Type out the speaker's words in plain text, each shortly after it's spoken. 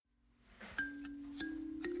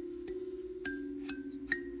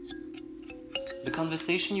The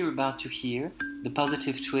conversation you're about to hear, The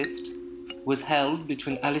Positive Twist, was held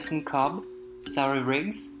between Alison Cobb, Sarah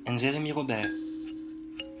Riggs, and Jeremy Robert.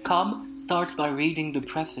 Cobb starts by reading the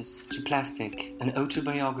preface to Plastic, an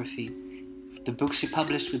autobiography, the book she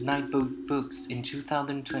published with Nightboat Books in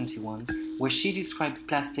 2021, where she describes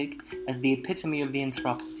plastic as the epitome of the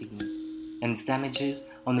Anthropocene and its damages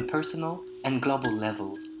on the personal and global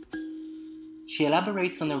level. She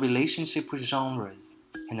elaborates on her relationship with genres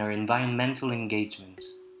and her environmental engagement.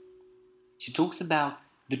 She talks about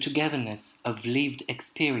the togetherness of lived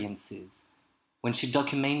experiences when she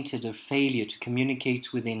documented her failure to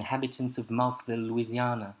communicate with the inhabitants of Mossville,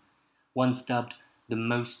 Louisiana, once dubbed the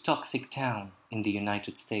most toxic town in the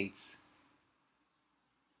United States.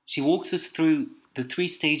 She walks us through the 3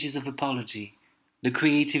 stages of apology, the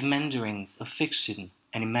creative meanderings of fiction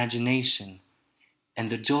and imagination, and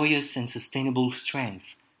the joyous and sustainable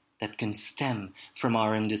strength that can stem from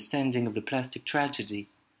our understanding of the plastic tragedy,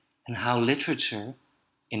 and how literature,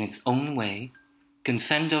 in its own way, can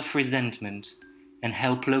fend off resentment and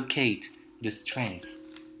help locate the strength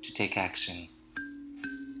to take action.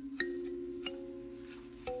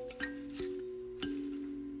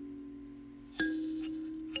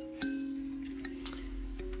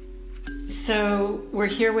 So we're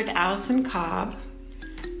here with Alison Cobb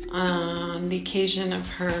on the occasion of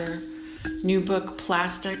her new book,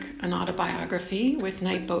 Plastic, an Autobiography, with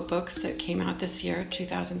Nightboat Books that came out this year,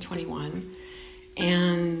 2021.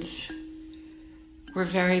 And we're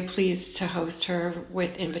very pleased to host her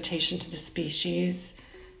with Invitation to the Species.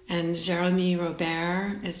 And Jeremy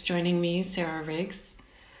Robert is joining me, Sarah Riggs,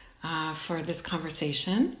 for this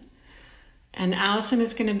conversation. And Alison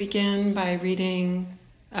is going to begin by reading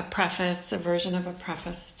a version of a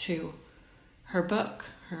preface to her book,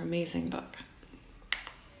 her amazing book.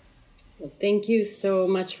 Well, thank you so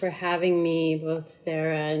much for having me, both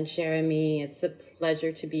Sarah and Jeremy. It's a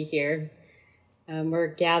pleasure to be here. We're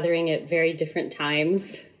gathering at very different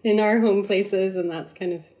times in our home places, and that's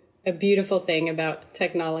kind of a beautiful thing about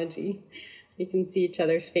technology. We can see each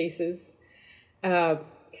other's faces.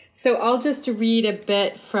 So I'll just read a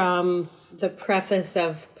bit from the preface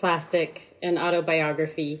of Plastic, an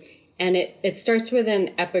Autobiography, and it starts with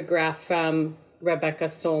an epigraph from Rebecca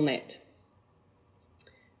Solnit.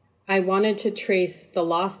 I wanted to trace the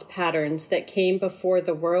lost patterns that came before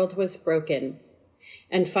the world was broken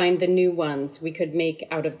and find the new ones we could make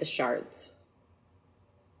out of the shards.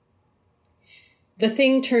 The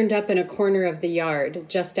thing turned up in a corner of the yard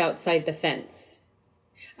just outside the fence.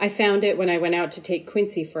 I found it when I went out to take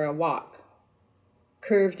Quincy for a walk.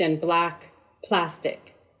 Curved and black,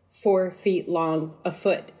 plastic, 4 feet long, a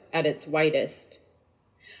foot at its widest.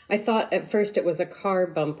 I thought at first it was a car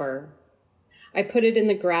bumper. I put it in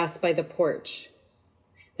the grass by the porch.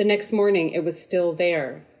 The next morning it was still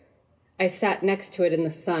there. I sat next to it in the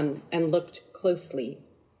sun and looked closely.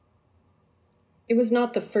 It was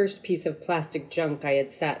not the first piece of plastic junk I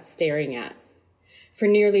had sat staring at. For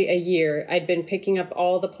nearly a year, I'd been picking up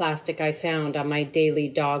all the plastic I found on my daily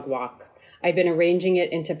dog walk. I'd been arranging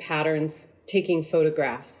it into patterns, taking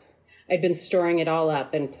photographs. I'd been storing it all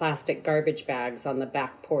up in plastic garbage bags on the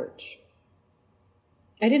back porch.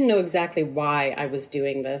 I didn't know exactly why I was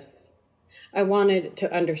doing this. I wanted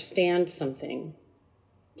to understand something.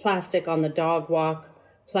 Plastic on the dog walk,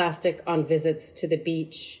 plastic on visits to the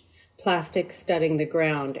beach, plastic studding the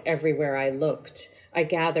ground everywhere I looked. I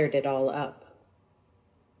gathered it all up.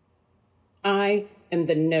 I am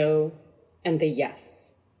the no and the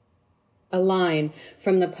yes. A line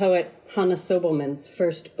from the poet Hanna Sobelman's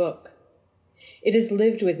first book. It has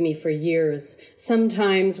lived with me for years,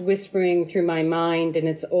 sometimes whispering through my mind in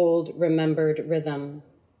its old, remembered rhythm.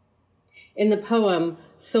 In the poem,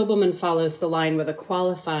 Sobelman follows the line with a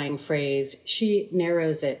qualifying phrase. She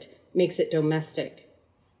narrows it, makes it domestic.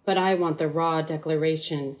 But I want the raw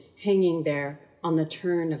declaration hanging there on the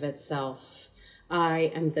turn of itself.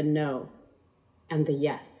 I am the no and the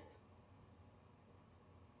yes.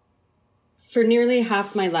 For nearly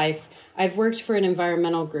half my life, I've worked for an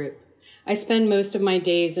environmental group. I spend most of my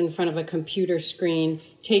days in front of a computer screen,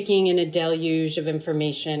 taking in a deluge of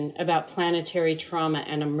information about planetary trauma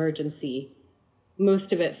and emergency.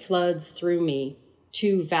 Most of it floods through me,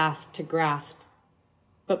 too vast to grasp.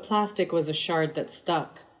 But plastic was a shard that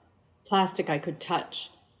stuck. Plastic I could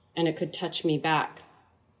touch, and it could touch me back.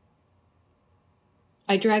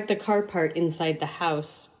 I dragged the car part inside the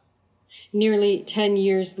house. Nearly 10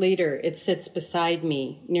 years later, it sits beside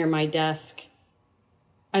me, near my desk.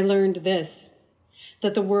 I learned this,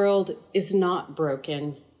 that the world is not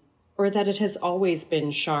broken, or that it has always been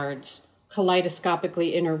shards,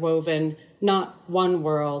 kaleidoscopically interwoven, not one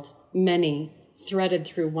world, many, threaded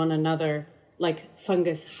through one another, like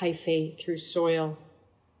fungus hyphae through soil.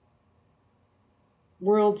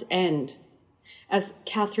 World's End. As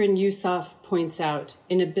Catherine Yusuf points out,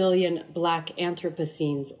 in 1 billion black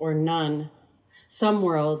Anthropocenes, or none, some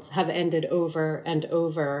worlds have ended over and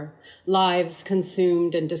over, lives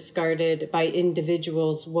consumed and discarded by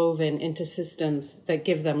individuals woven into systems that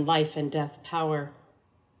give them life and death power,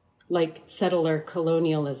 like settler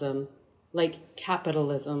colonialism, like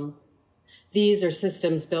capitalism. These are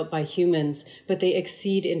systems built by humans, but they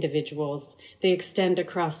exceed individuals. They extend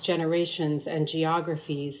across generations and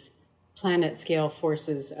geographies, planet-scale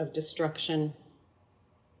forces of destruction.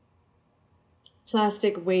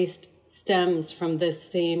 Plastic waste stems from this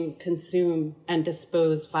same consume and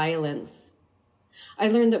dispose violence. I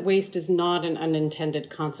learned that waste is not an unintended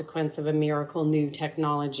consequence of a miracle new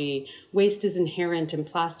technology. Waste is inherent in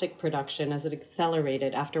plastic production as it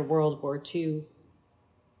accelerated after World War II.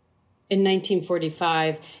 In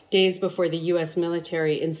 1945, days before the U.S.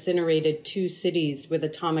 military incinerated 2 cities with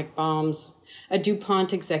atomic bombs, a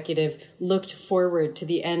DuPont executive looked forward to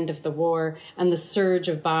the end of the war and the surge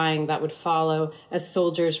of buying that would follow as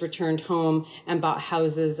soldiers returned home and bought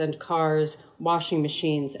houses and cars, washing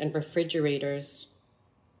machines and refrigerators.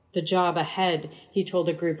 The job ahead, he told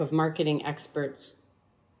a group of marketing experts.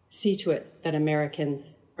 See to it that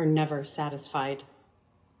Americans are never satisfied.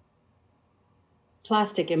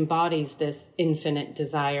 Plastic embodies this infinite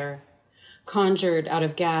desire. Conjured out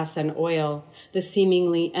of gas and oil, the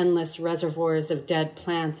seemingly endless reservoirs of dead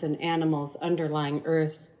plants and animals underlying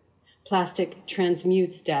Earth, plastic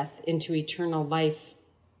transmutes death into eternal life.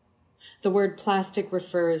 The word plastic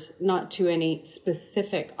refers not to any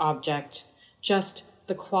specific object, just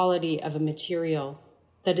the quality of a material,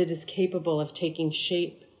 that it is capable of taking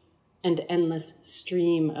shape, an endless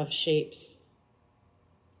stream of shapes.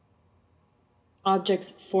 Objects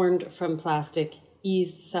formed from plastic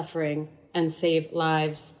ease suffering and save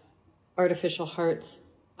lives. Artificial hearts,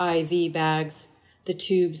 IV bags, the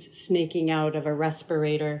tubes snaking out of a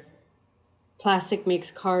respirator. Plastic makes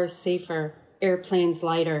cars safer, airplanes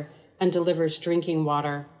lighter, and delivers drinking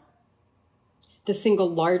water. The single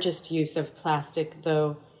largest use of plastic,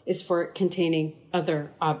 though, is for containing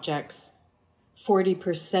other objects.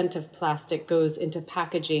 40% of plastic goes into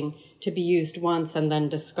packaging to be used once and then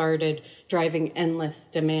discarded, driving endless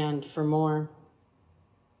demand for more.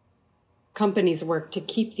 Companies work to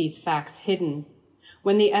keep these facts hidden.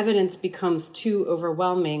 When the evidence becomes too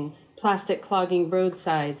overwhelming, plastic clogging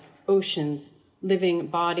roadsides, oceans, living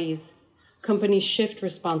bodies, companies shift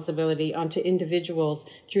responsibility onto individuals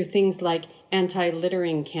through things like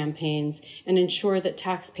anti-littering campaigns and ensure that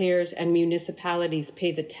taxpayers and municipalities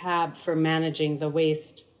pay the tab for managing the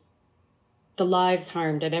waste. The lives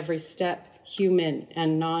harmed at every step, human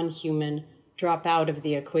and non-human, drop out of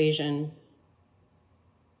the equation.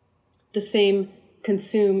 The same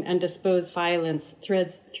consume and dispose violence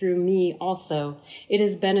threads through me also. It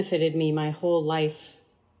has benefited me my whole life.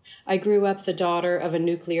 I grew up the daughter of a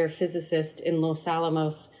nuclear physicist in Los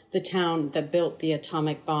Alamos, the town that built the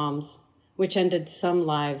atomic bombs, which ended some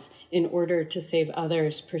lives in order to save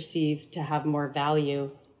others perceived to have more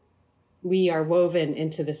value. We are woven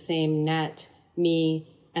into the same net,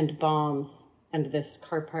 me and bombs and this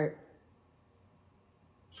car part.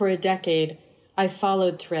 For a decade, I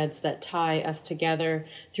followed threads that tie us together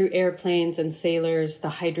through airplanes and sailors, the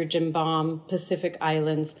hydrogen bomb, Pacific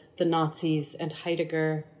Islands, the Nazis, and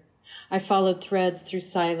Heidegger. I followed threads through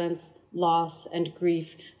silence, loss, and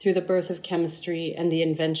grief, through the birth of chemistry and the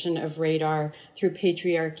invention of radar, through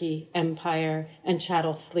patriarchy, empire, and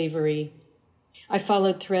chattel slavery. I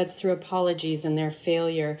followed threads through apologies and their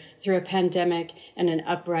failure, through a pandemic and an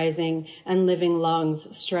uprising, and living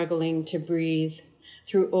lungs struggling to breathe,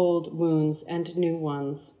 through old wounds and new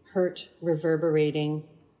ones, hurt reverberating,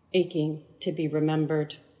 aching to be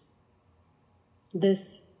remembered.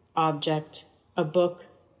 This object, a book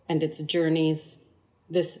and its journeys,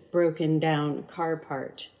 this broken down car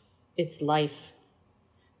part, its life.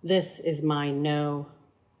 This is my no.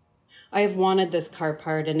 I have wanted this car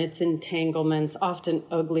part and its entanglements, often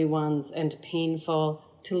ugly ones and painful,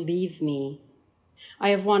 to leave me. I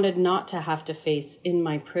have wanted not to have to face in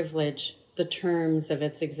my privilege the terms of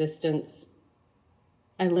its existence.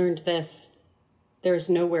 I learned this. There is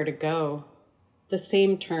nowhere to go. The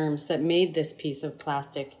same terms that made this piece of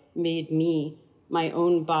plastic made me, my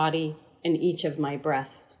own body, and each of my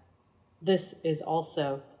breaths. This is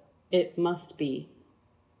also, it must be,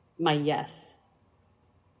 my yes.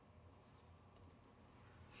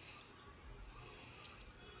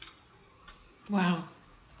 Wow.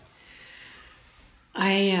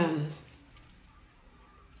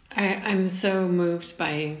 I'm so moved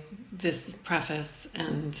by this preface,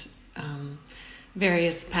 and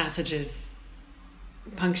various passages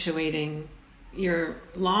punctuating your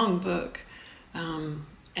long book,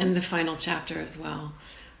 and the final chapter as well.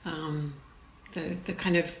 The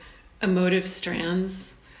kind of emotive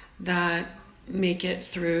strands that make it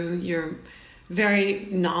through your very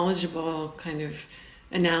knowledgeable kind of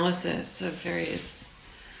analysis of various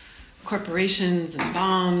corporations and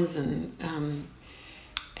bombs and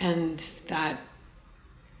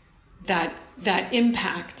that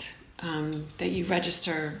impact that you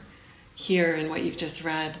register here in what you've just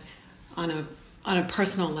read on a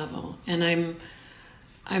personal level. And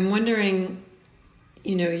I'm wondering,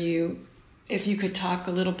 if you could talk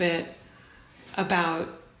a little bit about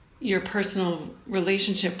your personal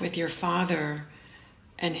relationship with your father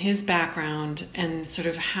and his background, and sort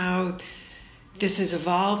of how this has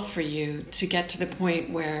evolved for you to get to the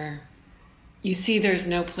point where you see there's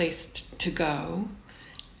no place to go,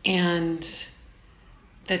 and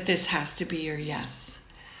that this has to be your yes.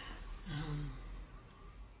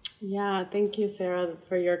 Yeah, thank you, Sarah,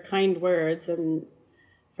 for your kind words and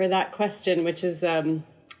for that question, which is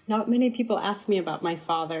not many people ask me about my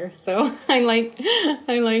father, so I like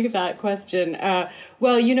that question.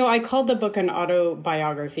 Well, I called the book an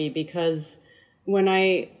autobiography because when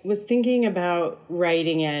I was thinking about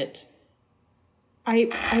writing it,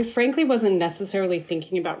 I frankly wasn't necessarily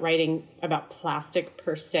thinking about writing about plastic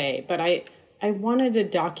per se, but I wanted to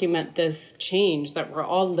document this change that we're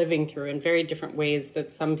all living through in very different ways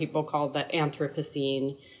that some people call the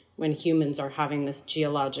Anthropocene, when humans are having this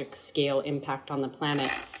geologic scale impact on the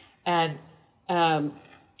planet. And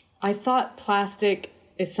I thought plastic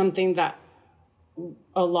is something that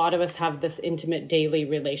a lot of us have this intimate daily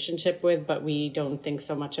relationship with, but we don't think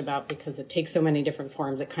so much about because it takes so many different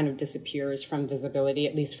forms. It kind of disappears from visibility,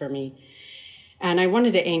 at least for me. And I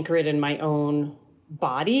wanted to anchor it in my own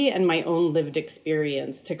body and my own lived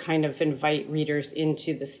experience to kind of invite readers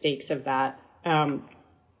into the stakes of that.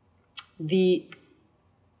 The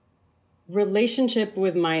relationship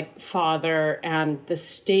with my father and the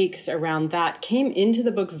stakes around that came into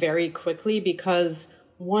the book very quickly, because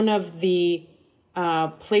one of the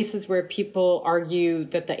places where people argue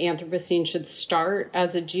that the Anthropocene should start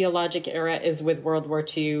as a geologic era is with World War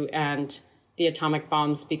II and the atomic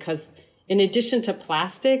bombs, because in addition to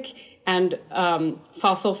plastic and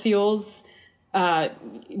fossil fuels,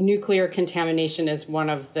 nuclear contamination is one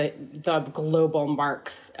of the global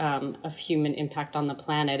marks of human impact on the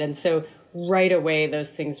planet. And so right away,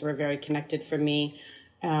 those things were very connected for me.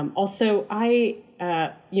 Also, I,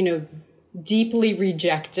 deeply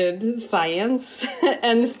rejected science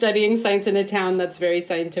and studying science in a town that's very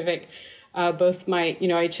scientific. Both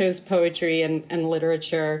I chose poetry and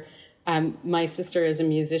literature. My sister is a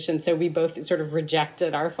musician, so we both sort of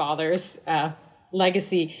rejected our father's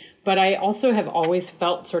legacy. But I also have always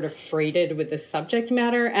felt sort of freighted with the subject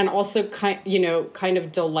matter, and also kind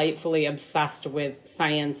of delightfully obsessed with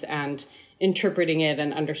science and interpreting it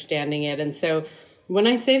and understanding it. And so when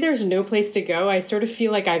I say there's no place to go, I sort of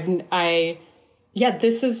feel like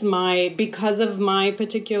this is because of my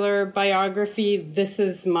particular biography, this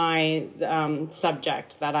is my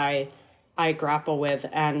subject that I grapple with,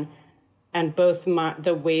 and both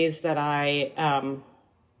the ways that I am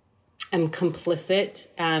complicit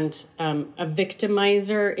and a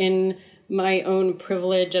victimizer in my own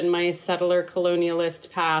privilege and my settler colonialist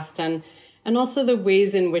past, and also the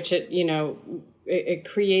ways in which it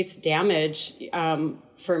creates damage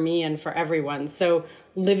for me and for everyone. So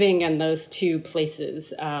living in those two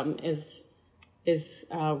places is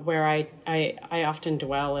where I often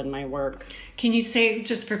dwell in my work. Can you say,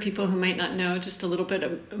 just for people who might not know, just a little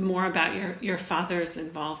bit more about your father's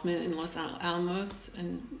involvement in Los Alamos?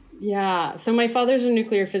 Yeah, so my father's a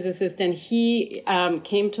nuclear physicist, and he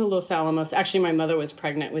came to Los Alamos. Actually, my mother was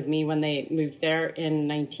pregnant with me when they moved there in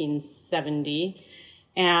 1970.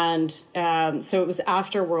 And so it was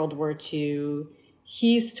after World War II.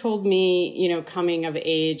 He's told me, coming of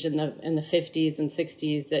age in the 50s and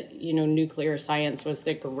 60s, that, nuclear science was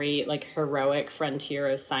the great, heroic frontier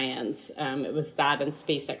of science. It was that and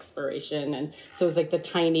space exploration. And so it was like the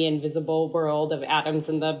tiny invisible world of atoms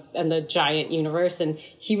and the giant universe. And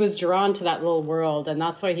he was drawn to that little world, and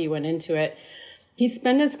that's why he went into it. He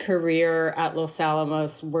spent his career at Los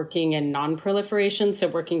Alamos working in non-proliferation, so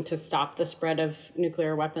working to stop the spread of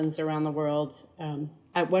nuclear weapons around the world.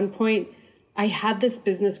 At one point, I had this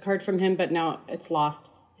business card from him, but now it's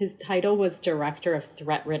lost. His title was Director of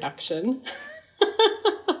Threat Reduction.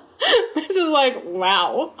 Which is like,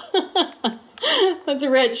 wow. That's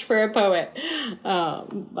rich for a poet.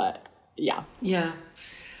 But yeah. Yeah.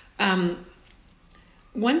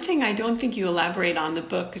 one thing I don't think you elaborate on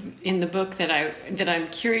in the book that I'm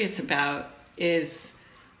curious about is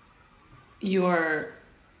your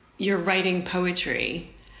writing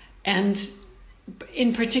poetry, and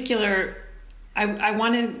in particular, I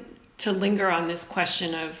wanted to linger on this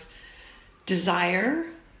question of desire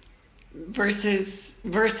versus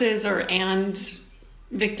and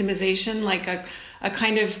victimization, like a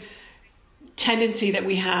kind of tendency that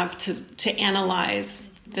we have to analyze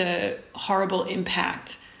the horrible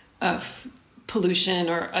impact of pollution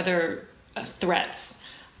or other threats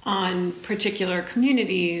on particular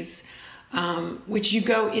communities, which you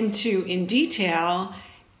go into in detail,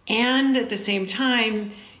 and at the same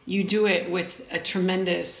time you do it with a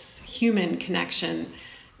tremendous human connection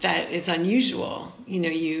that is unusual.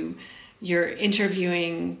 You're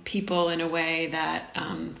interviewing people in a way that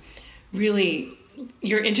really,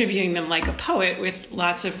 you're interviewing them like a poet with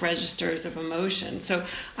lots of registers of emotion. So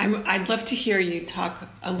I'd love to hear you talk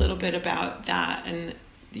a little bit about that and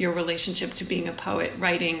your relationship to being a poet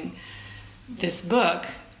writing this book.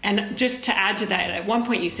 And just to add to that, at one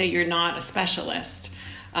point you say you're not a specialist.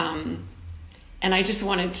 And I just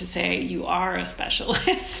wanted to say you are a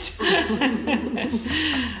specialist.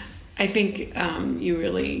 I think you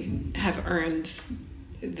really have earned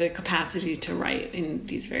the capacity to write in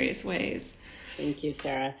these various ways. Thank you,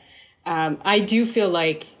 Sarah. I do feel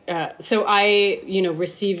like, so I,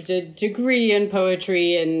 received a degree in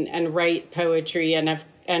poetry and write poetry, and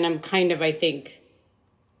I'm kind of, I think,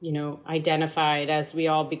 identified as we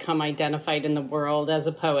all become identified in the world as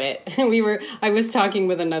a poet. I was talking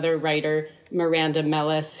with another writer, Miranda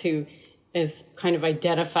Mellis, who is kind of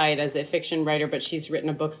identified as a fiction writer, but she's written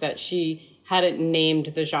a book that she hadn't named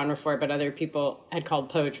the genre for, but other people had called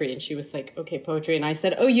poetry. And she was like, okay, poetry. And I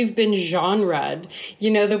said, oh, you've been genred.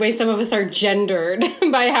 The way some of us are gendered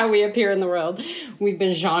by how we appear in the world. We've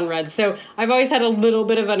been genred. So I've always had a little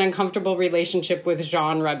bit of an uncomfortable relationship with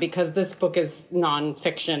genre because this book is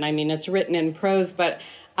nonfiction. I mean, it's written in prose, but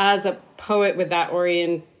as a poet with that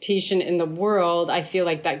orientation in the world, I feel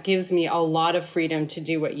like that gives me a lot of freedom to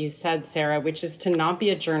do what you said, Sarah, which is to not be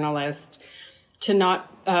a journalist, to not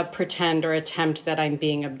pretend or attempt that I'm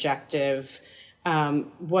being objective.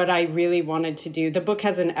 What I really wanted to do, the book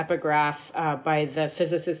has an epigraph by the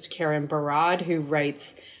physicist Karen Barad, who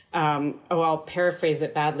writes, I'll paraphrase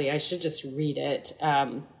it badly. I should just read it.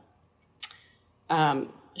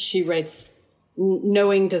 She writes,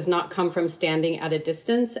 knowing does not come from standing at a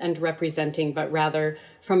distance and representing, but rather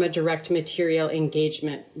from a direct material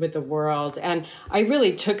engagement with the world. And I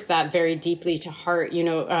really took that very deeply to heart.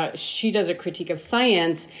 She does a critique of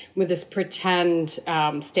science with this pretend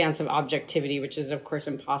stance of objectivity, which is, of course,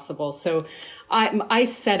 impossible. So I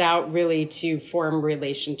set out really to form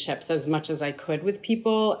relationships as much as I could with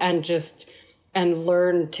people and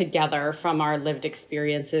learn together from our lived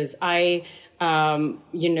experiences. I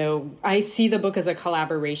see the book as a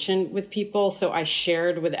collaboration with people. So I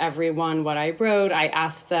shared with everyone what I wrote. I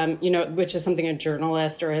asked them, which is something a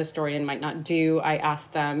journalist or a historian might not do. I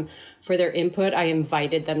asked them for their input. I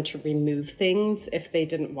invited them to remove things if they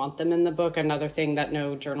didn't want them in the book. Another thing that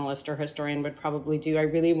no journalist or historian would probably do. I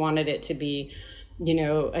really wanted it to be,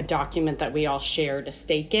 a document that we all shared a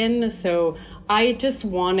stake in. So I just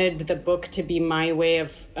wanted the book to be my way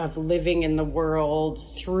of living in the world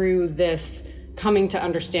through this, coming to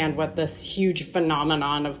understand what this huge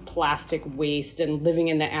phenomenon of plastic waste and living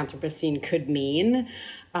in the Anthropocene could mean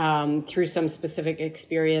through some specific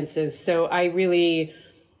experiences. So I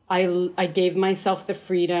gave myself the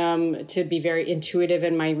freedom to be very intuitive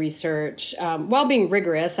in my research while being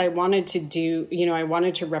rigorous. I wanted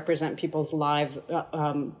to represent people's lives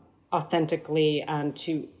authentically and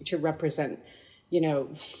to represent,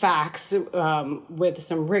 facts with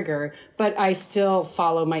some rigor, but I still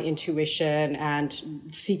follow my intuition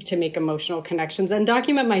and seek to make emotional connections and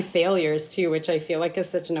document my failures too, which I feel like is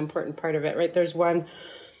such an important part of it, right? There's one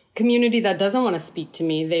community that doesn't want to speak to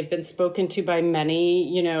me. They've been spoken to by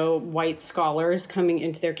many, white scholars coming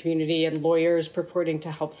into their community and lawyers purporting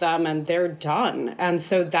to help them, and they're done. And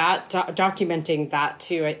so that documenting that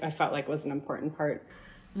too, I felt like was an important part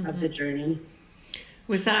of the journey.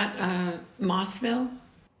 Was that Mossville?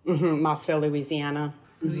 Mm-hmm. Mossville, Louisiana.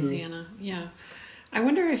 Louisiana, yeah. I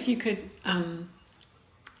wonder if you could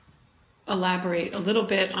elaborate a little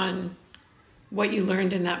bit on what you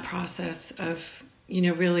learned in that process of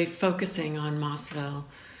really focusing on Mossville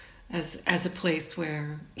as a place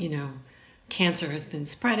where, cancer has been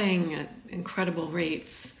spreading at incredible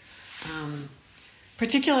rates.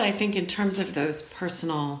 Particularly, I think, in terms of those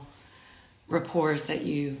personal rapports that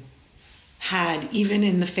you had, even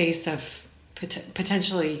in the face of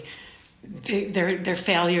potentially their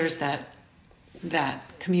failures that that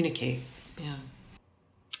communicate. Yeah.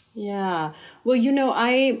 Yeah. Well,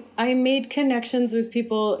 I made connections with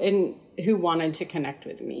people who wanted to connect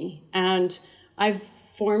with me. And I've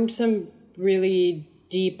formed some really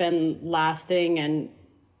deep and lasting and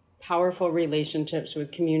powerful relationships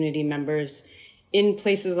with community members in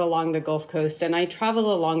places along the Gulf Coast. And I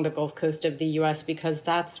travel along the Gulf Coast of the US because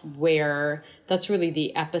that's really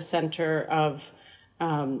the epicenter of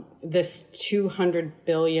this $200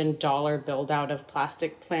 billion build out of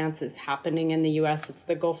plastic plants is happening in the U.S. It's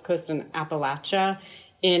the Gulf Coast and Appalachia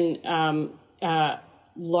in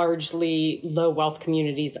largely low wealth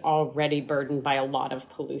communities already burdened by a lot of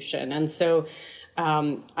pollution. And so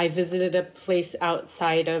I visited a place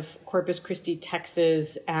outside of Corpus Christi,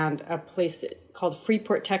 Texas, and a place called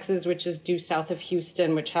Freeport, Texas, which is due south of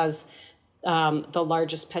Houston, which has the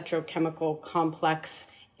largest petrochemical complex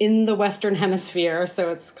in the Western Hemisphere. So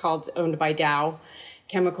it's owned by Dow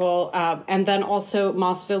Chemical. And then also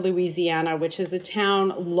Mossville, Louisiana, which is a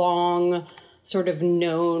town long sort of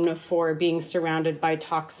known for being surrounded by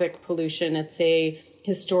toxic pollution. It's a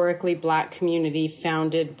historically Black community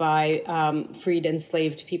founded by freed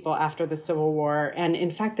enslaved people after the Civil War. And in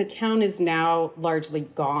fact, the town is now largely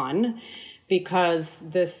gone because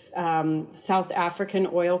this South African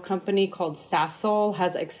oil company called Sasol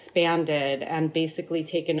has expanded and basically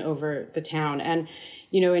taken over the town. And,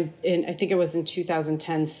 in I think it was in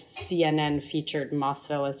 2010, CNN featured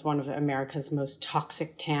Mossville as one of America's most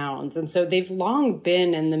toxic towns. And so they've long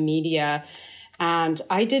been in the media. And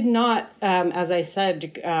I did not, as I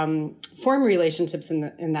said, form relationships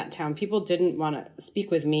in that town. People didn't want to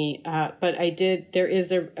speak with me, but I did. There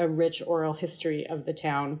is a rich oral history of the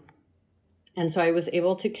town. And so I was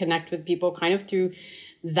able to connect with people kind of through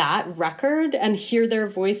that record and hear their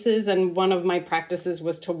voices. And one of my practices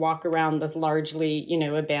was to walk around this largely,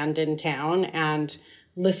 abandoned town and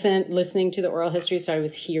listening to the oral history. So I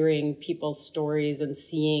was hearing people's stories and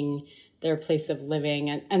seeing their place of living.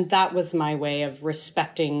 And that was my way of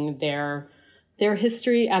respecting their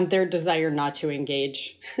history and their desire not to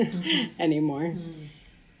engage anymore.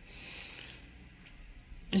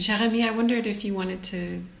 Jeremy, I wondered if you wanted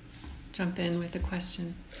to jump in with a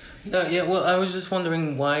question. Well, I was just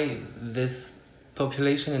wondering why this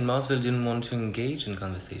population in Mossville didn't want to engage in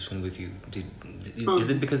conversation with you. Is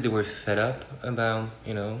it because they were fed up about,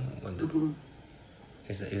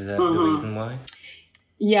 is that the reason why?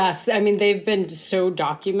 Yes. I mean, they've been so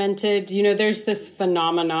documented. There's this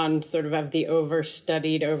phenomenon sort of the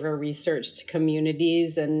overstudied, over-researched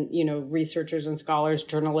communities and, researchers and scholars,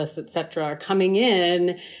 journalists, et cetera, are coming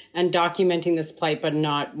in and documenting this plight, but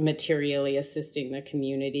not materially assisting the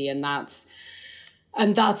community. And that's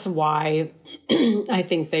why I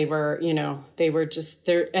think they were just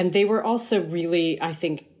there. And they were also really, I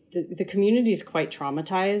think, the community is quite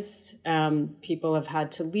traumatized. People have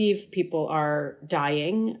had to leave. People are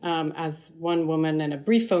dying. As one woman in a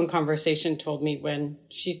brief phone conversation told me when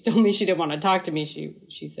she told me she didn't want to talk to me,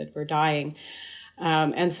 she said, "We're dying."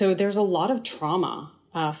 And so there's a lot of trauma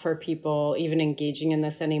for people even engaging in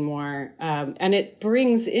this anymore. And it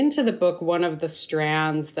brings into the book one of the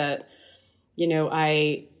strands that,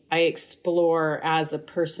 I explore as a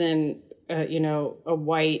person, a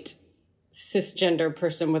white cisgender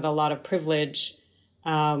person with a lot of privilege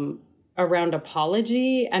around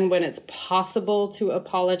apology and when it's possible to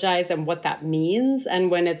apologize and what that means and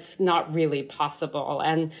when it's not really possible.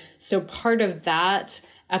 And so part of that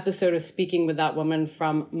episode of speaking with that woman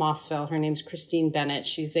from Mossville, her name's Christine Bennett.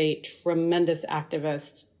 She's a tremendous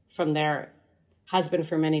activist from there, has been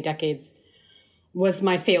for many decades, was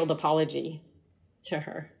my failed apology to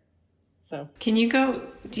her. So, can you go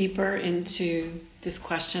deeper into this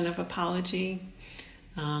question of apology?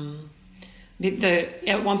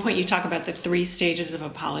 At one point you talk about the 3 stages of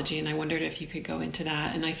apology, and I wondered if you could go into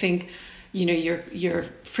that. And I think, you're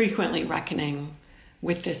frequently reckoning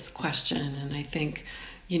with this question, and I think,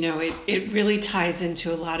 it really ties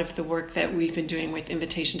into a lot of the work that we've been doing with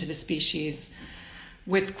Invitation to the Species,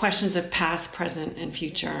 with questions of past, present, and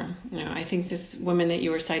future. I think this woman that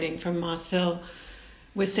you were citing from Mossville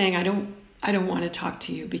was saying, I don't want to talk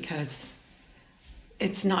to you because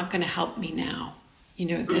it's not going to help me now.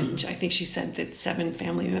 That I think she said that 7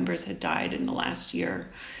 family members had died in the last year.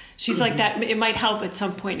 She's like that. It might help at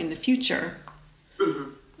some point in the future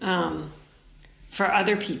for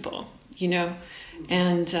other people,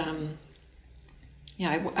 and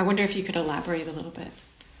I wonder if you could elaborate a little bit.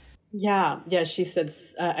 Yeah. She said,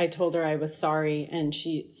 I told her I was sorry. And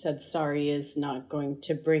she said, sorry is not going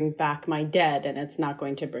to bring back my dead and it's not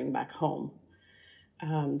going to bring back home.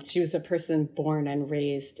 She was a person born and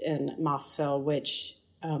raised in Mossville, which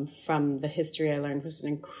from the history I learned, was an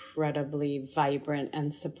incredibly vibrant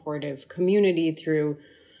and supportive community through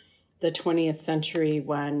the 20th century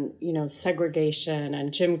when, segregation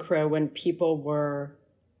and Jim Crow, when people were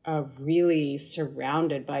really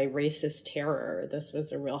surrounded by racist terror. This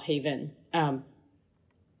was a real haven and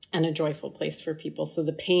a joyful place for people. So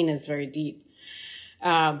the pain is very deep.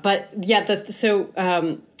 What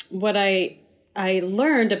I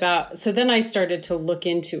learned about, so then I started to look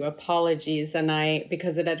into apologies,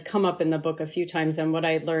 because it had come up in the book a few times, and what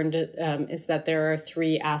I learned is that there are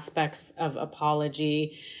three aspects of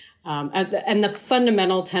apology. And the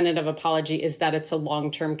fundamental tenet of apology is that it's a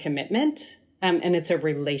long-term commitment, and it's a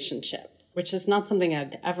relationship, which is not something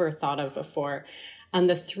I'd ever thought of before. And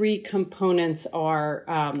the three components are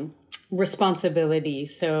responsibility.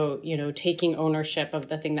 So, taking ownership of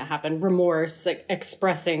the thing that happened, remorse,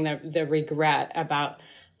 expressing the regret about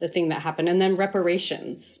the thing that happened, and then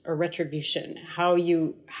reparations or retribution, how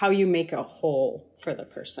you make a whole for the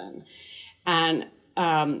person. And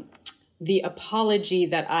the apology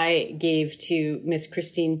that I gave to Miss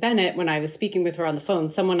Christine Bennett when I was speaking with her on the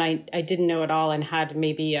phone, someone I didn't know at all and had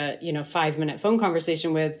maybe a 5-minute phone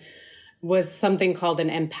conversation with, was something called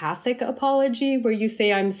an empathic apology, where you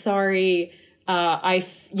say, I'm sorry,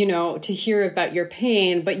 to hear about your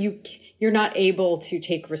pain, but you're not able to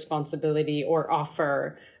take responsibility or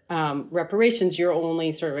offer reparations. You're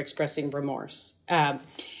only sort of expressing remorse.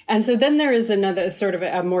 And so then there is another sort of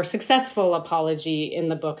a more successful apology in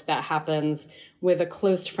the book that happens with a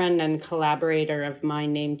close friend and collaborator of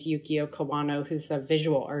mine named Yukio Kawano, who's a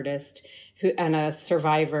visual artist and a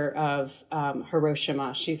survivor of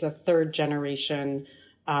Hiroshima. She's a third generation.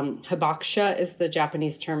 Hibakusha is the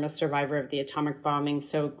Japanese term, a survivor of the atomic bombing.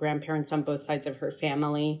 So grandparents on both sides of her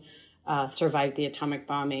family survived the atomic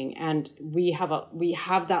bombing. And we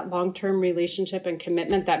have that long-term relationship and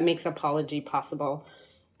commitment that makes apology possible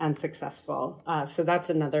and successful. So that's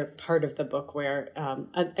another part of the book where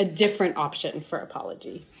a different option for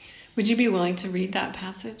apology. Would you be willing to read that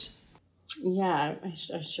passage? Yeah,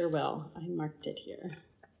 I sure will. I marked it here.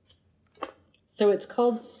 So it's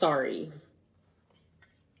called Sorry.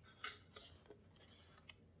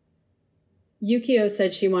 Yukio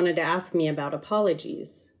said she wanted to ask me about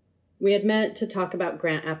apologies. We had met to talk about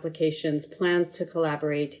grant applications, plans to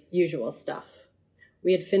collaborate, usual stuff.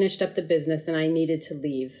 We had finished up the business and I needed to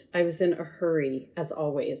leave. I was in a hurry, as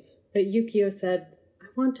always. But Yukio said, I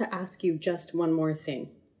want to ask you just one more thing.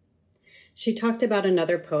 She talked about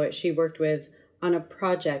another poet she worked with on a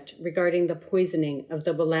project regarding the poisoning of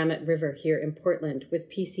the Willamette River here in Portland with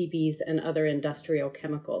PCBs and other industrial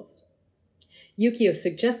chemicals. Yukio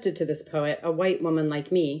suggested to this poet, a white woman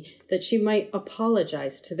like me, that she might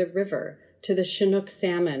apologize to the river, to the Chinook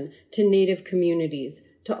salmon, to native communities,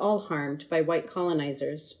 to all harmed by white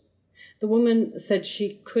colonizers. The woman said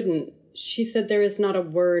she couldn't. She said there is not a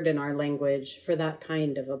word in our language for that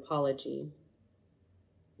kind of apology.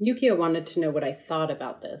 Yukio wanted to know what I thought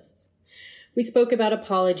about this. We spoke about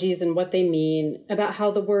apologies and what they mean, about how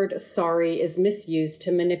the word sorry is misused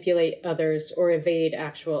to manipulate others or evade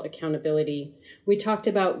actual accountability. We talked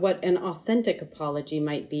about what an authentic apology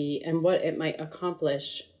might be and what it might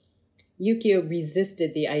accomplish. Yukio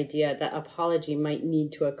resisted the idea that apology might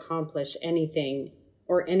need to accomplish anything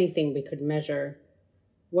or anything we could measure.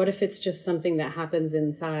 What if it's just something that happens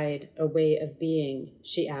inside, a way of being,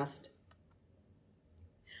 she asked.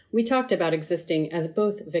 We talked about existing as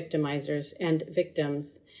both victimizers and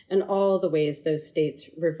victims, and all the ways those states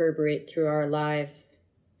reverberate through our lives.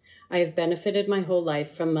 I have benefited my whole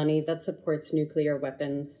life from money that supports nuclear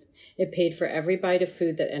weapons. It paid for every bite of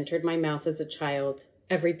food that entered my mouth as a child,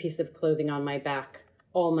 every piece of clothing on my back,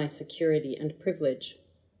 all my security and privilege.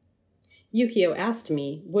 Yukio asked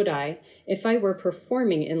me, would I, if I were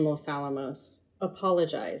performing in Los Alamos,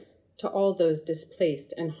 apologize to all those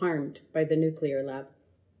displaced and harmed by the nuclear lab?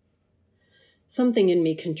 Something in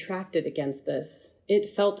me contracted against this. It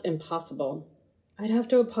felt impossible. I'd have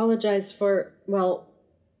to apologize for,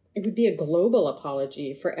 it would be a global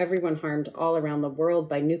apology for everyone harmed all around the world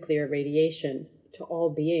by nuclear radiation, to all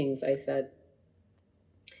beings, I said.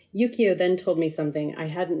 Yukio then told me something I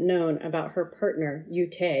hadn't known about her partner, Yu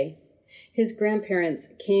Tae. His grandparents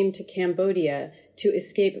came to Cambodia to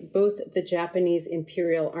escape both the Japanese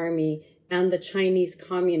Imperial Army and the Chinese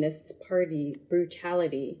Communist Party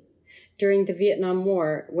brutality. During the Vietnam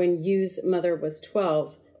War, when Yu's mother was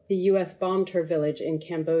 12, the U.S. bombed her village in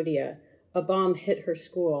Cambodia. A bomb hit her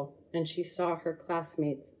school, and she saw her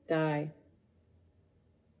classmates die.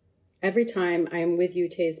 Every time I am with Yu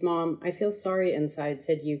Tae's mom, I feel sorry inside,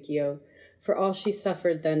 said Yukio, for all she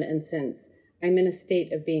suffered then and since. I'm in a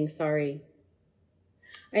state of being sorry.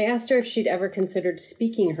 I asked her if she'd ever considered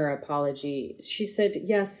speaking her apology. She said,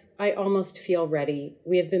 yes, I almost feel ready.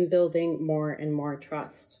 We have been building more and more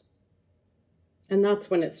trust. And that's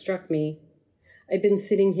when it struck me. I'd been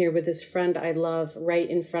sitting here with this friend I love right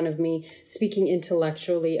in front of me, speaking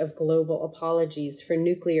intellectually of global apologies for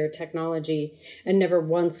nuclear technology, and never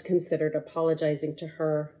once considered apologizing to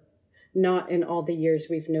her. Not in all the years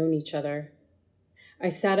we've known each other. I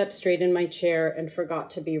sat up straight in my chair and forgot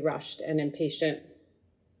to be rushed and impatient.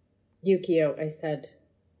 Yukio, I said,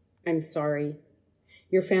 I'm sorry.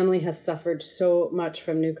 Your family has suffered so much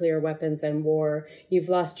from nuclear weapons and war. You've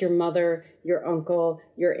lost your mother, your uncle,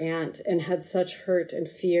 your aunt, and had such hurt and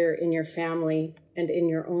fear in your family and in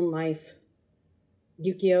your own life.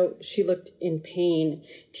 Yukio, she looked in pain.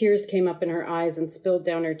 Tears came up in her eyes and spilled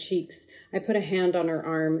down her cheeks. I put a hand on her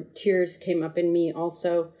arm. Tears came up in me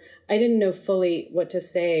also. I didn't know fully what to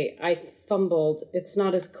say. I fumbled. It's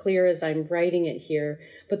not as clear as I'm writing it here,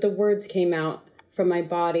 but the words came out from my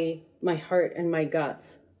body, my heart, and my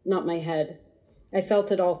guts, not my head. I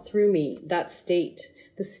felt it all through me, that state,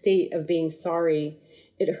 the state of being sorry.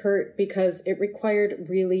 It hurt because it required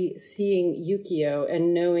really seeing Yukio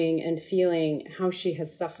and knowing and feeling how she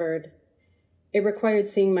has suffered. It required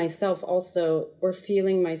seeing myself also, or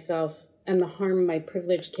feeling myself and the harm my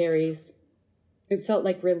privilege carries. It felt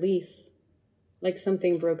like release, like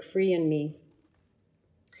something broke free in me.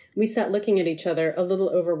 We sat looking at each other, a little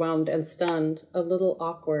overwhelmed and stunned, a little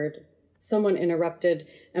awkward. Someone interrupted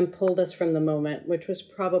and pulled us from the moment, which was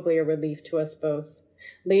probably a relief to us both.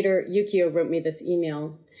 Later, Yukio wrote me this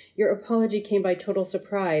email. Your apology came by total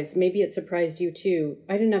surprise. Maybe it surprised you too.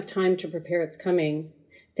 I didn't have time to prepare its coming.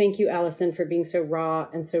 Thank you, Allison, for being so raw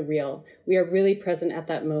and so real. We are really present at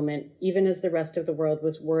that moment, even as the rest of the world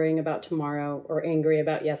was worrying about tomorrow or angry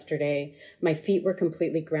about yesterday. My feet were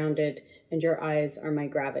completely grounded, and your eyes are my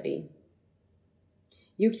gravity.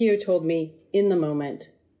 Yukio told me, in the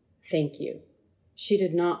moment, thank you. She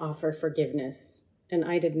did not offer forgiveness, and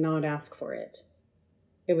I did not ask for it.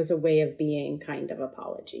 It was a way of being kind of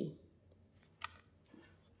apology.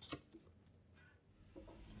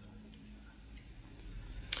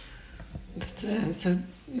 It's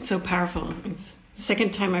so powerful. It's the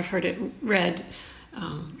second time I've heard it read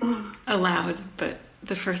aloud, but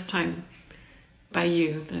the first time by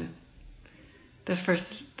you. The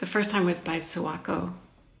first time was by Sawako.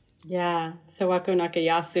 Yeah, Sawako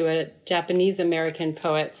Nakayasu, a Japanese-American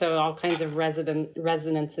poet, so all kinds of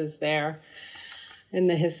resonances there in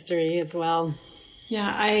the history as well.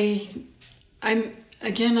 Yeah, I'm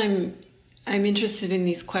interested in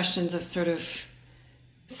these questions of sort of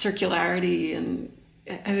circularity, and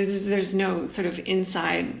there's no sort of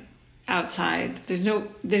inside, outside. There's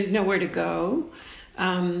nowhere to go,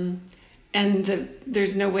 and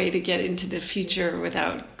there's no way to get into the future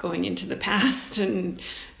without going into the past and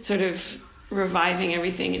sort of reviving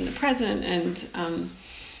everything in the present. And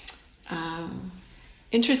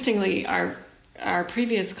interestingly, our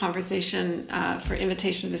previous conversation for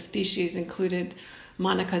Invitation of the Species included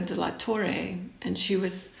Monica de la Torre, and she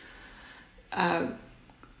was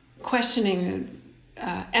questioning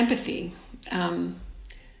empathy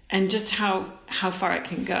and just how far it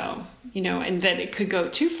can go, and that it could go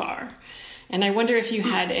too far. And I wonder if you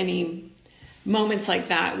had any moments like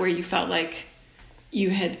that where you felt like you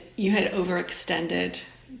had overextended,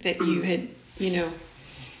 that you had,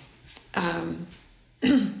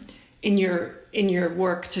 in your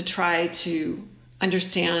work to try to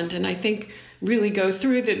understand, and I think really go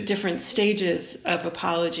through the different stages of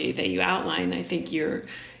apology that you outline. I think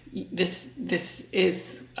this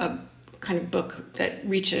is a kind of book that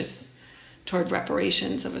reaches toward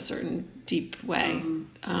reparations of a certain deep way.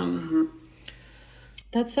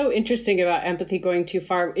 That's so interesting about empathy going too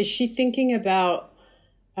far. Is she thinking about,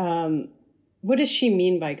 what does she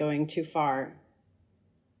mean by going too far?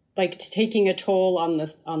 Like taking a toll on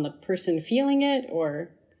the person feeling it, or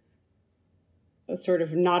a sort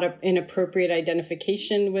of not inappropriate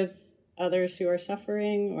identification with others who are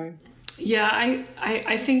suffering, or? Yeah,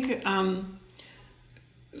 I think,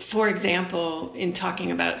 for example, in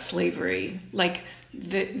talking about slavery, like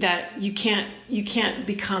that you can't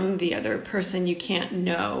become the other person, you can't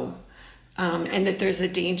know, and that there's a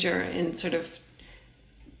danger in sort of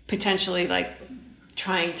potentially like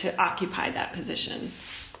trying to occupy that position.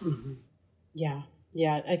 Mm-hmm. Yeah,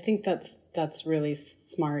 I think that's really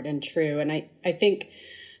smart and true, and I think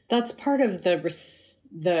that's part of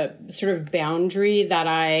the sort of boundary that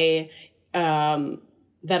I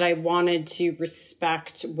wanted to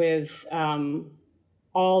respect with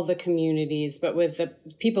all the communities, but with the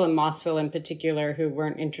people in Mossville in particular who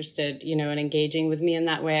weren't interested, in engaging with me in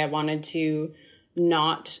that way. I wanted to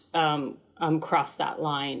not cross that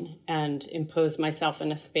line and impose myself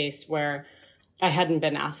in a space where I hadn't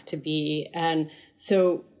been asked to be. And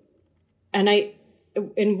so, and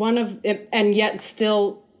yet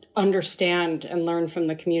still understand and learn from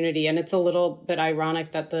the community. And it's a little bit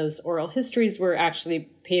ironic that those oral histories were actually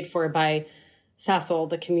paid for by Sasol,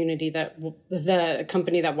 the company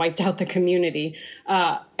that wiped out the community.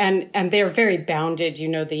 And they're very bounded,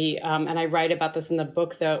 and I write about this in the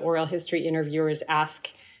book. The oral history interviewers ask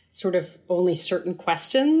sort of only certain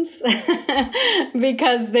questions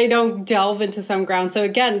because they don't delve into some ground. So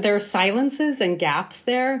again, there are silences and gaps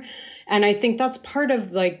there. And I think that's part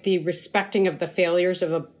of like the respecting of the failures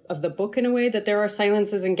of the book in a way, that there are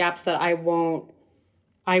silences and gaps that I won't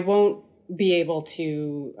be able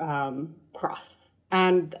to cross.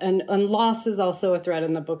 And loss is also a thread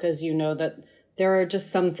in the book, as you know, that there are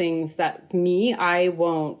just some things that I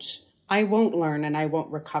won't learn and I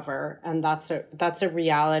won't recover. And that's a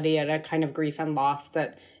reality and a kind of grief and loss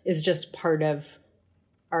that is just part of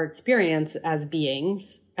our experience as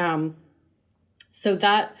beings. So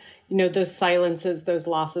that, those silences, those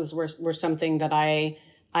losses were something that I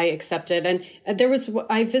accepted. And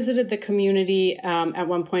I visited the community at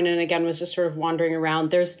one point, and again, was just sort of wandering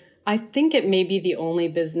around. I think it may be the only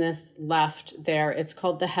business left there. It's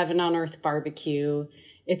called the Heaven on Earth Barbecue.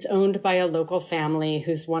 It's owned by a local family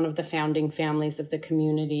who's one of the founding families of the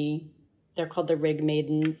community. They're called the Rig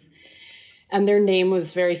Maidens. And their name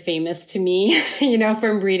was very famous to me,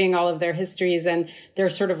 from reading all of their histories. And they're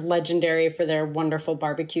sort of legendary for their wonderful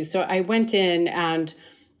barbecue. So I went in, and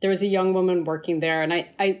there was a young woman working there. And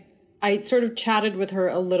I sort of chatted with her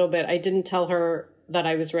a little bit. I didn't tell her that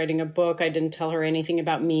I was writing a book. I didn't tell her anything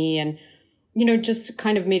about me. And just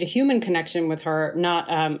kind of made a human connection with her, not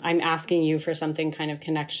I'm asking you for something kind of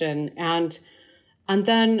connection. And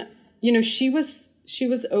then, she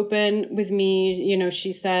was open with me.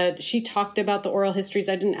 She said, she talked about the oral histories.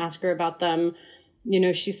 I didn't ask her about them.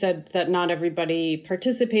 She said that not everybody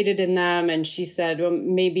participated in them. And she said, well,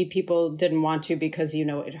 maybe people didn't want to because,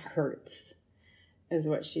 it hurts, is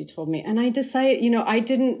what she told me. And I decided, I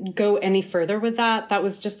didn't go any further with that. That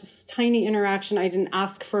was just this tiny interaction. I didn't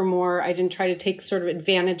ask for more. I didn't try to take sort of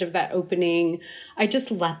advantage of that opening. I just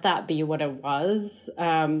let that be what it was.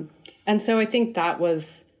 And so I think that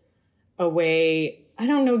was a way, I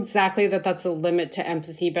don't know exactly that that's a limit to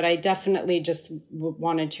empathy, but I definitely just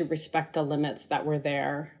wanted to respect the limits that were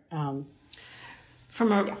there.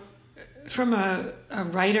 From a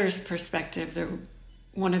writer's perspective,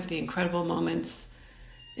 one of the incredible moments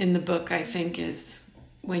in the book, I think, is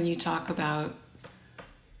when you talk about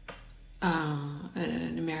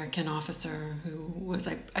an American officer who was,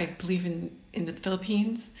 I believe, in the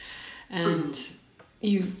Philippines, and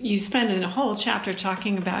you spend a whole chapter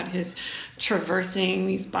talking about his traversing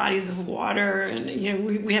these bodies of water, and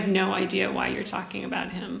we have no idea why you're talking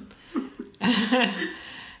about him.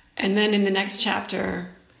 And then in the next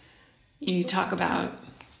chapter, you talk about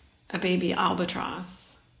a baby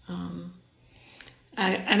albatross. And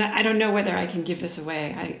I don't know whether I can give this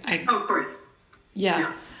away. Of course.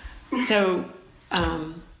 Yeah. So,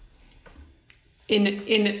 in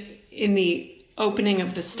the opening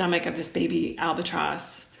of the stomach of this baby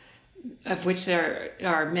albatross, of which there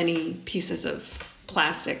are many pieces of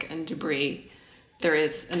plastic and debris, there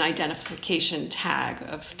is an identification tag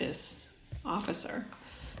of this officer.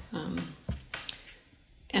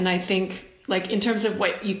 And I think, in terms of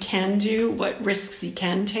what you can do, what risks you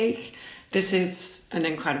can take, this is an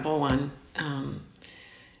incredible one. And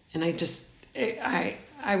I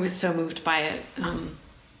was so moved by it.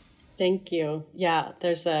 Thank you. Yeah,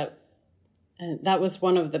 that was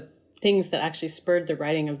one of the things that actually spurred the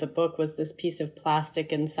writing of the book, was this piece of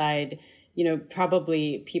plastic inside.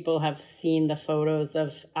 Probably people have seen the photos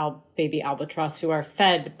of baby albatross who are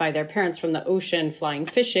fed by their parents from the ocean, flying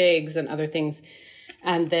fish eggs and other things.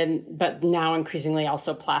 But now increasingly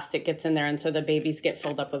also plastic gets in there. And so the babies get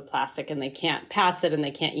filled up with plastic and they can't pass it and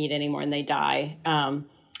they can't eat anymore and they die.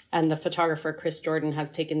 And the photographer, Chris Jordan, has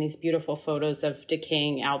taken these beautiful photos of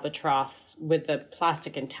decaying albatross with the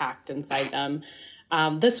plastic intact inside them.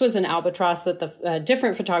 This was an albatross that the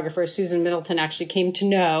different photographer, Susan Middleton, actually came to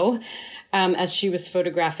know as she was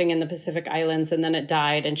photographing in the Pacific Islands, and then it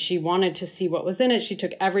died. And she wanted to see what was in it. She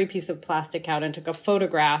took every piece of plastic out and took a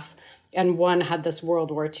photograph. And one had this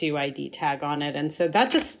World War II ID tag on it. And so that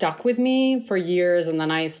just stuck with me for years. And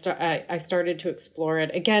then I started to explore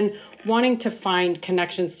it. Again, wanting to find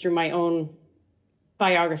connections through my own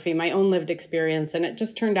biography, my own lived experience. And it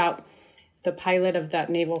just turned out the pilot of that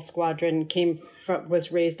naval squadron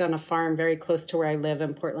was raised on a farm very close to where I live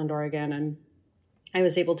in Portland, Oregon. And I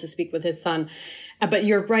was able to speak with his son. But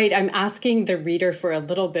you're right. I'm asking the reader for a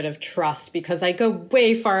little bit of trust because I go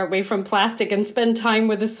way far away from plastic and spend time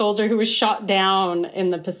with a soldier who was shot down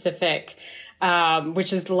in the Pacific,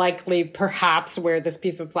 which is likely perhaps where this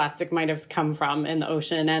piece of plastic might have come from in the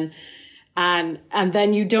ocean. And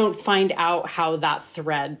then you don't find out how that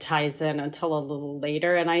thread ties in until a little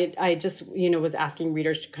later. And I just, was asking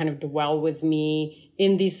readers to kind of dwell with me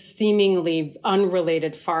in these seemingly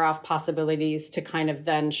unrelated, far off possibilities to kind of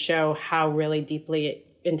then show how really deeply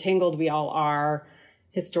entangled we all are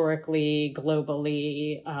historically,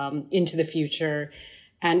 globally, into the future.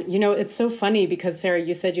 And, it's so funny because, Sarah,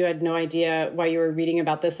 you said you had no idea why you were reading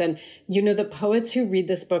about this. And, the poets who read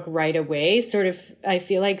this book right away sort of, I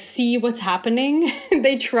feel like, see what's happening.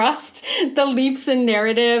 They trust the leaps in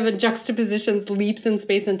narrative and juxtapositions, leaps in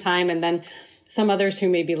space and time. And then some others who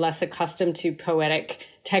may be less accustomed to poetic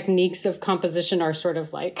techniques of composition are sort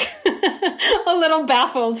of like a little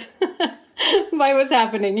baffled by what's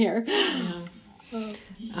happening here. Yeah.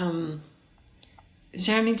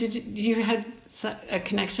 Jeremy, did you had a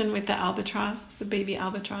connection with the albatross, the baby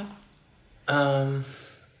albatross? The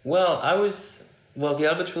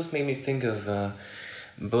albatross made me think of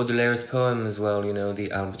Baudelaire's poem as well, The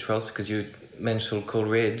Albatross, because you mentioned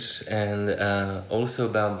Coleridge, and also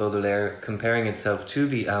about Baudelaire comparing itself to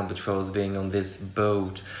the albatross being on this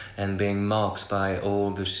boat and being mocked by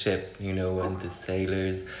all the ship, and the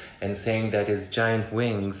sailors, and saying that his giant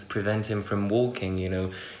wings prevent him from walking,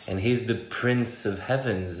 and he's the prince of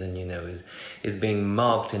heavens, and, is being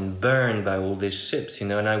mocked and burned by all these ships,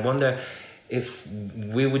 and I wonder if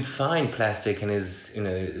we would find plastic in his,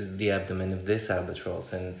 the abdomen of this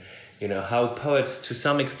albatross, and, how poets to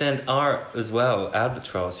some extent are as well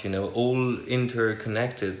albatross, all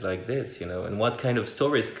interconnected like this, and what kind of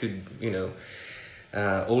stories could,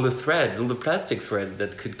 all the plastic thread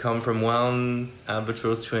that could come from one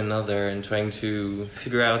albatross to another and trying to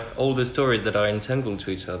figure out all the stories that are entangled to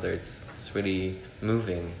each other. It's really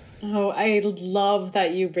moving. Oh, I love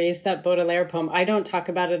that you raised that Baudelaire poem. I don't talk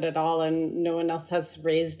about it at all, and no one else has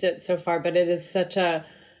raised it so far, but it is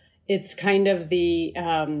it's kind of the,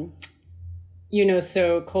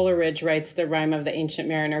 so Coleridge writes the Rime of the Ancient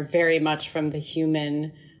Mariner very much from the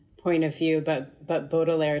human point of view, but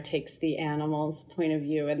Baudelaire takes the animal's point of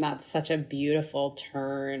view, and that's such a beautiful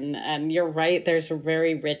turn. And you're right, there's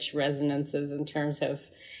very rich resonances in terms of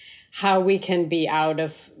how we can be out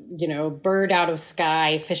of, bird out of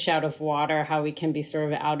sky, fish out of water, how we can be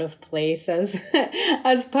sort of out of place as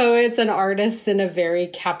as poets and artists in a very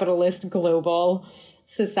capitalist global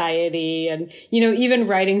society. And, even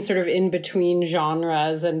writing sort of in between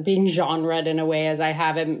genres and being genred in a way as I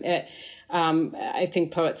have. I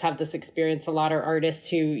think poets have this experience a lot, or artists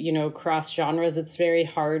who, cross genres. It's very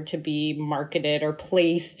hard to be marketed or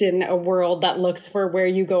placed in a world that looks for where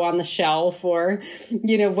you go on the shelf or,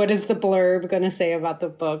 what is the blurb going to say about the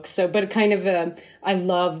book. So, but kind of, I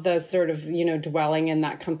love the sort of, dwelling in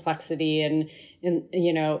that complexity and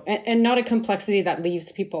not a complexity that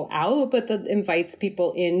leaves people out, but that invites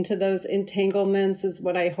people into those entanglements is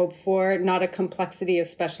what I hope for. Not a complexity of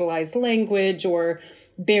specialized language or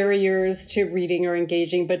barriers to reading or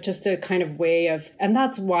engaging, but just a kind of way of, and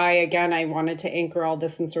that's why, again, I wanted to anchor all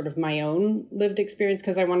this in sort of my own lived experience,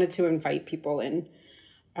 because I wanted to invite people in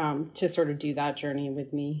to sort of do that journey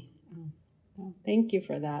with me. Thank you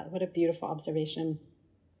for that. What a beautiful observation.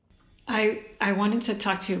 I wanted to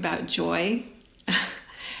talk to you about joy.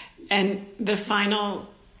 And the final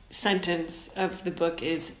sentence of the book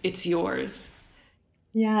is, "It's yours."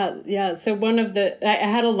 Yeah. So I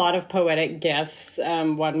had a lot of poetic gifts.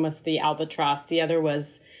 One was the albatross. The other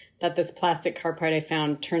was that this plastic car part I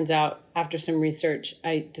found, turns out after some research,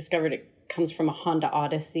 I discovered it comes from a Honda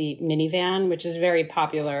Odyssey minivan, which is very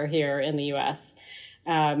popular here in the US.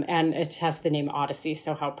 And it has the name Odyssey,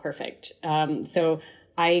 so how perfect. So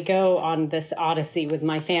I go on this odyssey with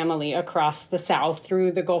my family across the South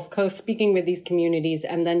through the Gulf Coast, speaking with these communities,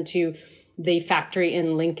 and then to the factory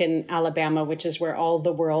in Lincoln, Alabama, which is where all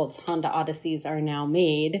the world's Honda Odysseys are now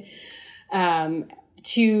made.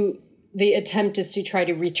 The attempt is to try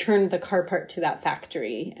to return the car part to that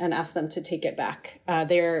factory and ask them to take it back.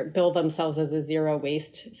 They bill themselves as a zero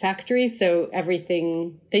waste factory. So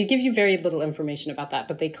they give you very little information about that,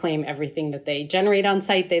 but they claim everything that they generate on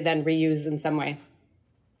site, they then reuse in some way.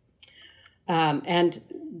 And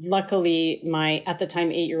luckily, my, at the time,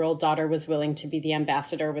 8-year-old daughter was willing to be the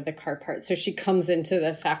ambassador with the car part. So she comes into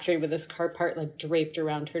the factory with this car part like draped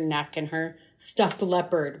around her neck and her stuffed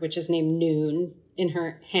leopard, which is named Noon, in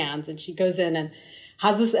her hands. And she goes in and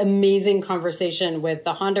has this amazing conversation with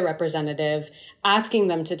the Honda representative, asking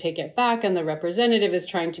them to take it back. And the representative is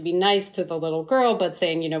trying to be nice to the little girl, but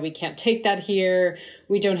saying, we can't take that here.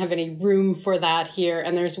 We don't have any room for that here.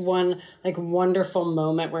 And there's one like wonderful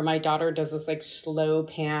moment where my daughter does this like slow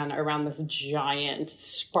pan around this giant,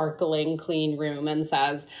 sparkling, clean room and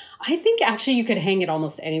says, I think actually you could hang it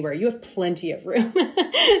almost anywhere. You have plenty of room.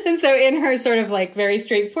 And so in her sort of like very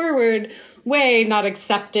straightforward way, not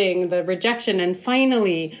accepting the rejection. And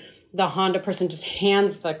finally, the Honda person just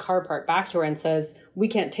hands the car part back to her and says, we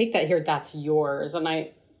can't take that here. That's yours. And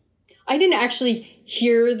I didn't actually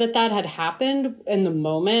hear that had happened in the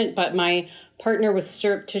moment, but my partner was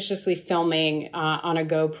surreptitiously filming on a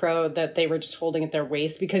GoPro that they were just holding at their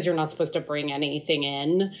waist because you're not supposed to bring anything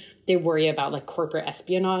in. They worry about like corporate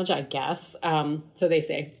espionage, I guess. So they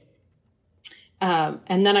say.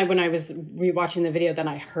 And then when I was rewatching the video, then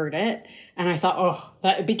I heard it and I thought,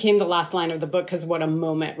 that became the last line of the book. Cause what a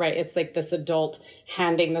moment, right? It's like this adult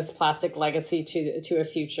handing this plastic legacy to a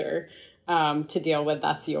future, to deal with.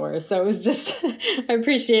 That's yours. So it was just, I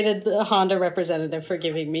appreciated the Honda representative for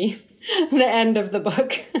giving me the end of the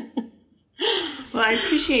book. Well, I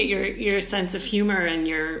appreciate your sense of humor and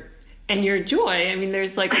your joy. I mean,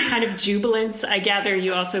 there's like a kind of jubilance. I gather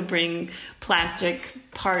you also bring plastic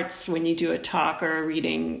parts when you do a talk or a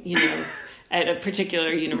reading, at a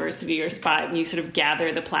particular university or spot, and you sort of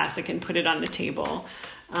gather the plastic and put it on the table.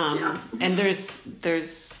 And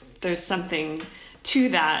there's something to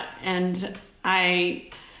that. And I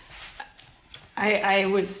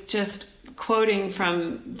was just quoting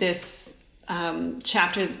from this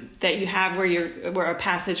chapter that you have where a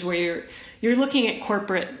passage where you're looking at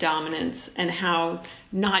corporate dominance and how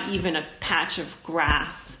not even a patch of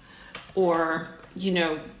grass or,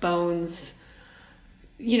 bones,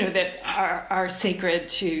 that are sacred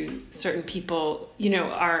to certain people,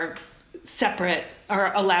 are separate,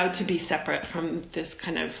 are allowed to be separate from this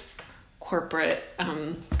kind of corporate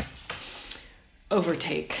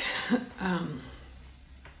overtake.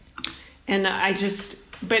 And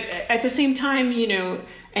but at the same time,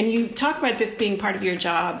 and you talk about this being part of your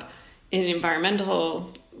job in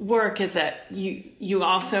environmental work, is that you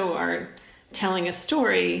also are telling a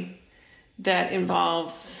story that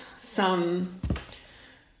involves some,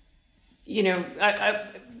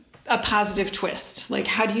 a positive twist. Like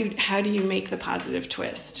how do you make the positive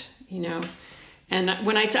twist, And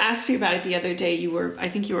when I asked you about it the other day, I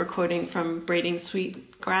think you were quoting from Braiding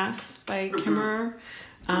Sweet Grass by Kimmerer.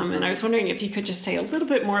 And I was wondering if you could just say a little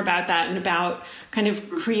bit more about that and about kind of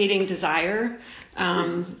creating desire,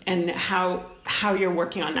 and how you're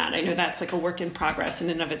working on that. I know that's like a work in progress in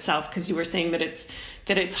and of itself, because you were saying that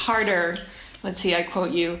it's harder. Let's see, I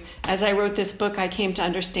quote you, "As I wrote this book, I came to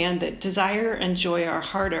understand that desire and joy are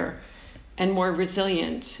harder and more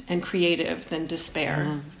resilient and creative than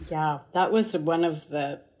despair." Yeah, that was one of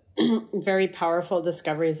the very powerful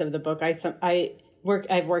discoveries of the book. I've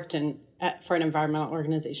worked for an environmental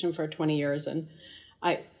organization for 20 years, and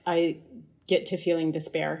I get to feeling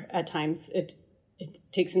despair at times. It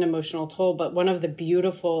takes an emotional toll, but one of the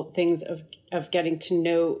beautiful things of getting to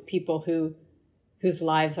know people whose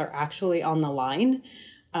lives are actually on the line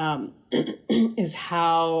is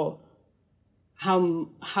how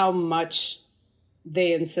much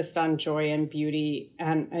they insist on joy and beauty,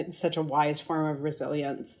 and it's such a wise form of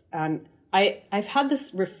resilience. And I've had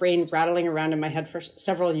this refrain rattling around in my head for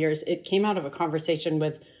several years. It came out of a conversation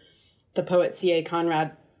with the poet C.A.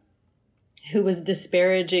 Conrad, who was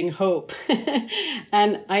disparaging hope.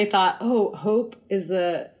 And I thought, hope is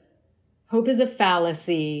a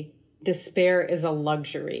fallacy. Despair is a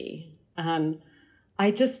luxury. And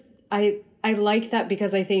I like that,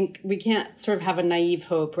 because I think we can't sort of have a naive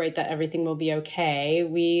hope, right, that everything will be okay.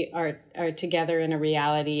 We are together in a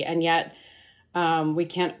reality, and yet we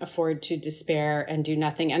can't afford to despair and do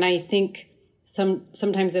nothing. And I think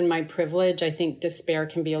sometimes in my privilege, I think despair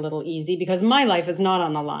can be a little easy because my life is not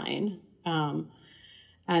on the line.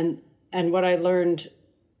 And what I learned,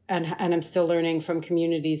 and I'm still learning from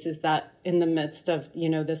communities, is that in the midst of,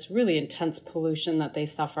 this really intense pollution that they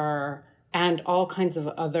suffer and all kinds of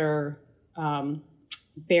other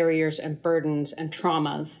barriers and burdens and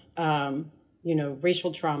traumas,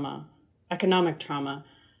 racial trauma, economic trauma,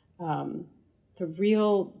 the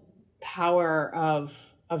real power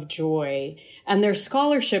of joy. And there's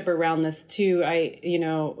scholarship around this too.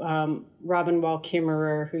 Robin Wall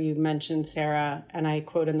Kimmerer, who you mentioned, Sarah, and I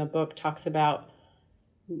quote in the book, talks about,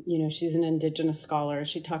 she's an Indigenous scholar.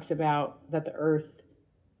 She talks about that the earth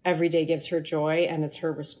every day gives her joy, and it's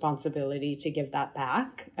her responsibility to give that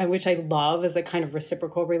back, and which I love as a kind of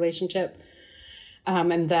reciprocal relationship.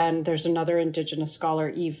 And then there's another Indigenous scholar,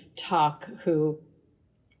 Eve Tuck, who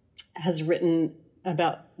has written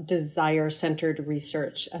about desire-centered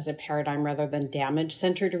research as a paradigm rather than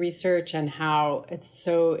damage-centered research, and how it's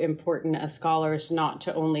so important as scholars not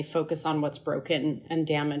to only focus on what's broken and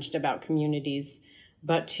damaged about communities,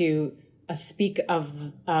 but to speak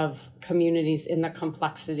of communities in the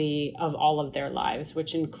complexity of all of their lives,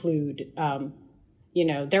 which include,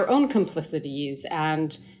 their own complicities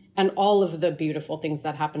and all of the beautiful things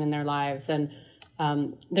that happen in their lives. And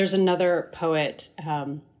there's another poet,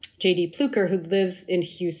 J.D. Pluker, who lives in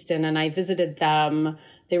Houston, and I visited them.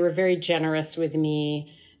 They were very generous with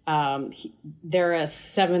me. They're a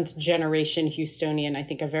 7th generation Houstonian, I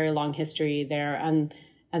think a very long history there.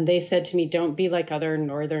 And they said to me, don't be like other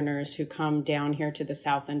Northerners who come down here to the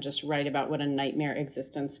South and just write about what a nightmare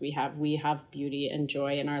existence we have. We have beauty and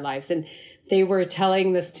joy in our lives. And they were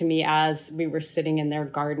telling this to me as we were sitting in their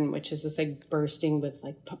garden, which is just like bursting with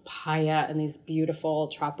like papaya and these beautiful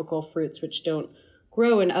tropical fruits, which don't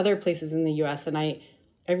grow in other places in the US. And I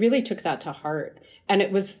really took that to heart. And it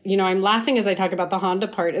was, I'm laughing as I talk about the Honda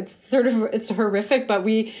part. It's horrific, but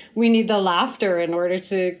we need the laughter in order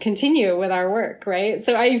to continue with our work, right?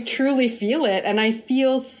 So I truly feel it. And I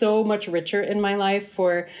feel so much richer in my life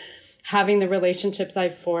for having the relationships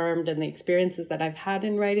I've formed and the experiences that I've had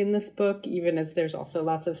in writing this book, even as there's also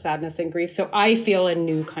lots of sadness and grief. So I feel a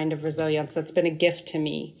new kind of resilience that's been a gift to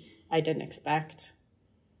me I didn't expect.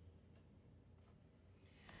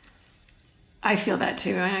 I feel that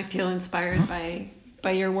too, and I feel inspired by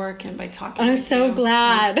your work and by talking. I'm so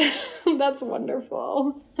glad. That's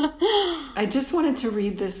wonderful. I just wanted to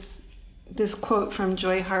read this quote from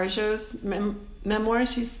Joy Harjo's memoir.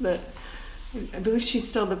 I believe she's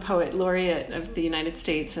still the poet laureate of the United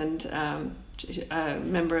States and a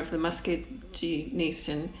member of the Muskogee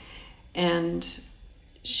Nation. And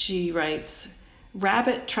she writes,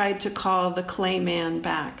 "Rabbit tried to call the clay man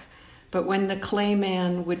back, but when the clay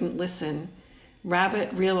man wouldn't listen,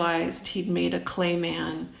 Rabbit realized he'd made a clay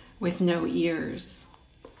man with no ears."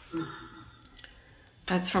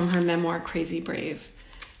 That's from her memoir, Crazy Brave.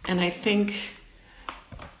 And I think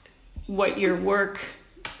what your work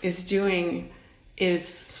is doing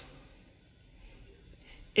is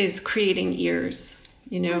creating ears,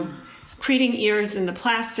 creating ears in the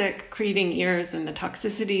plastic, creating ears in the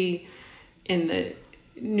toxicity, in the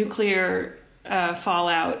nuclear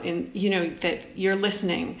fallout, and that you're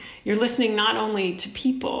listening not only to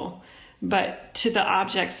people but to the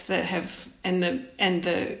objects that have and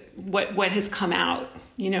the what has come out,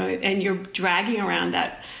 and you're dragging around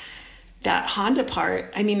that Honda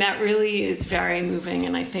part. I mean, that really is very moving,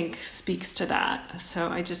 and I think speaks to that. So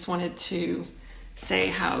I just wanted to say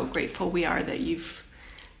how grateful we are that you've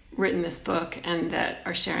written this book and that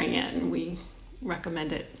are sharing it, and we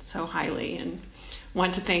recommend it so highly. And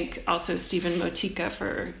want to thank also Stephen Motika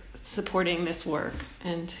for supporting this work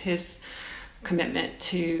and his commitment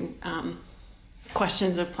to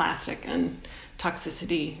questions of plastic and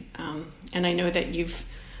toxicity. And I know that you've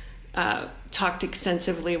talked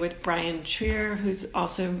extensively with Brian Trier, who's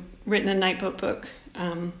also written a Nightboat book,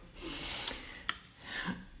 and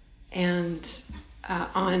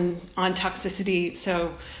on toxicity.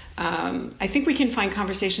 So I think we can find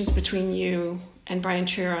conversations between you and Brian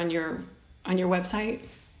Trier on your website.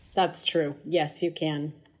 That's true. Yes, you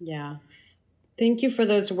can. Yeah. Thank you for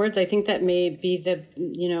those words. I think that may be the,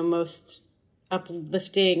 most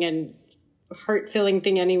uplifting and heart-filling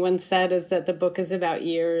thing anyone said, is that the book is about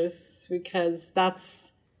ears, because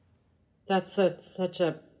that's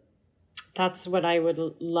what I would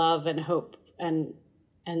love and hope and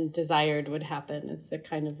desired would happen, is a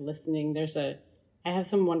kind of listening. I have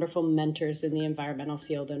some wonderful mentors in the environmental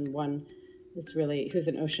field, and one who's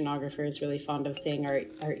an oceanographer, is really fond of saying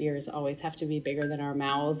our ears always have to be bigger than our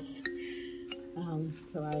mouths.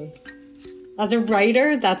 As a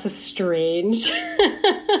writer, that's a strange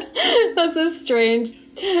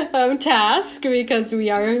task, because we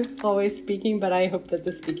are always speaking, but I hope that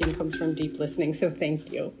the speaking comes from deep listening. So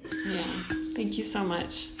thank you. Yeah, thank you so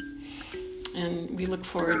much. And we look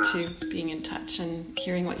forward to being in touch and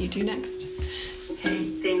hearing what you do next. Okay,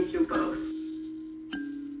 thank you.